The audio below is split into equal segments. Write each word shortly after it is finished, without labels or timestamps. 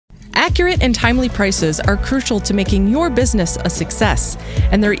Accurate and timely prices are crucial to making your business a success,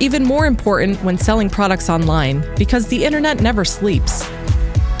 and they're even more important when selling products online because the internet never sleeps.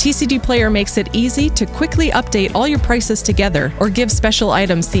 TCGplayer makes it easy to quickly update all your prices together or give special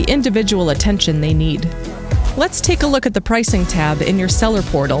items the individual attention they need. Let's take a look at the pricing tab in your seller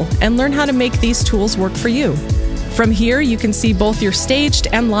portal and learn how to make these tools work for you. From here, you can see both your staged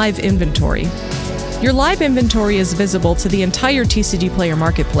and live inventory. Your live inventory is visible to the entire TCGplayer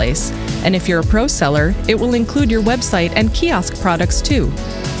marketplace, and if you're a pro seller, it will include your website and kiosk products too.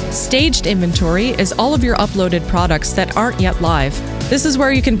 Staged inventory is all of your uploaded products that aren't yet live. This is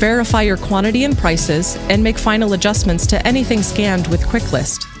where you can verify your quantity and prices and make final adjustments to anything scanned with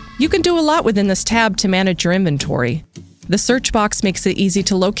QuickList. You can do a lot within this tab to manage your inventory. The search box makes it easy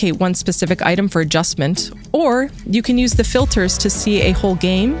to locate one specific item for adjustment, or you can use the filters to see a whole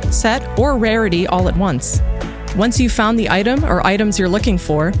game, set, or rarity all at once. Once you've found the item or items you're looking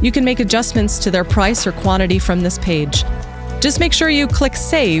for, you can make adjustments to their price or quantity from this page. Just make sure you click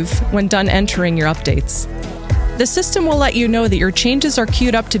Save when done entering your updates. The system will let you know that your changes are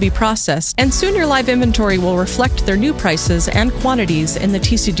queued up to be processed, and soon your live inventory will reflect their new prices and quantities in the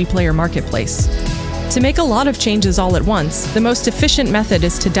TCGplayer marketplace. To make a lot of changes all at once, the most efficient method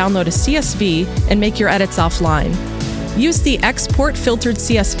is to download a CSV and make your edits offline. Use the Export Filtered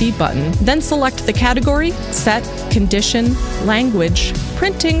CSV button, then select the category, set, condition, language,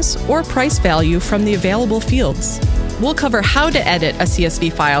 printings, or price value from the available fields. We'll cover how to edit a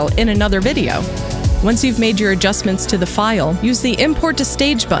CSV file in another video. Once you've made your adjustments to the file, use the Import to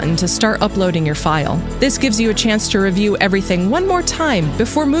Stage button to start uploading your file. This gives you a chance to review everything one more time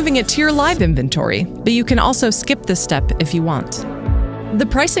before moving it to your live inventory, but you can also skip this step if you want. The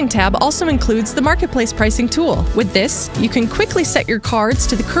Pricing tab also includes the Marketplace Pricing tool. With this, you can quickly set your cards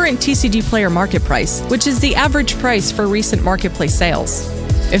to the current TCGplayer market price, which is the average price for recent marketplace sales.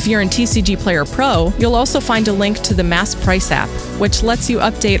 If you're in TCGplayer Pro, you'll also find a link to the Mass Price app, which lets you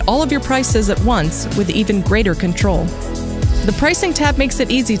update all of your prices at once with even greater control. The Pricing tab makes it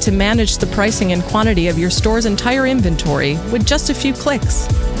easy to manage the pricing and quantity of your store's entire inventory with just a few clicks.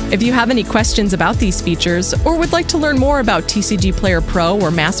 If you have any questions about these features or would like to learn more about TCGplayer Pro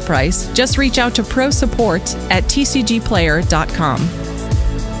or Mass Price, just reach out to Pro Support at tcgplayer.com.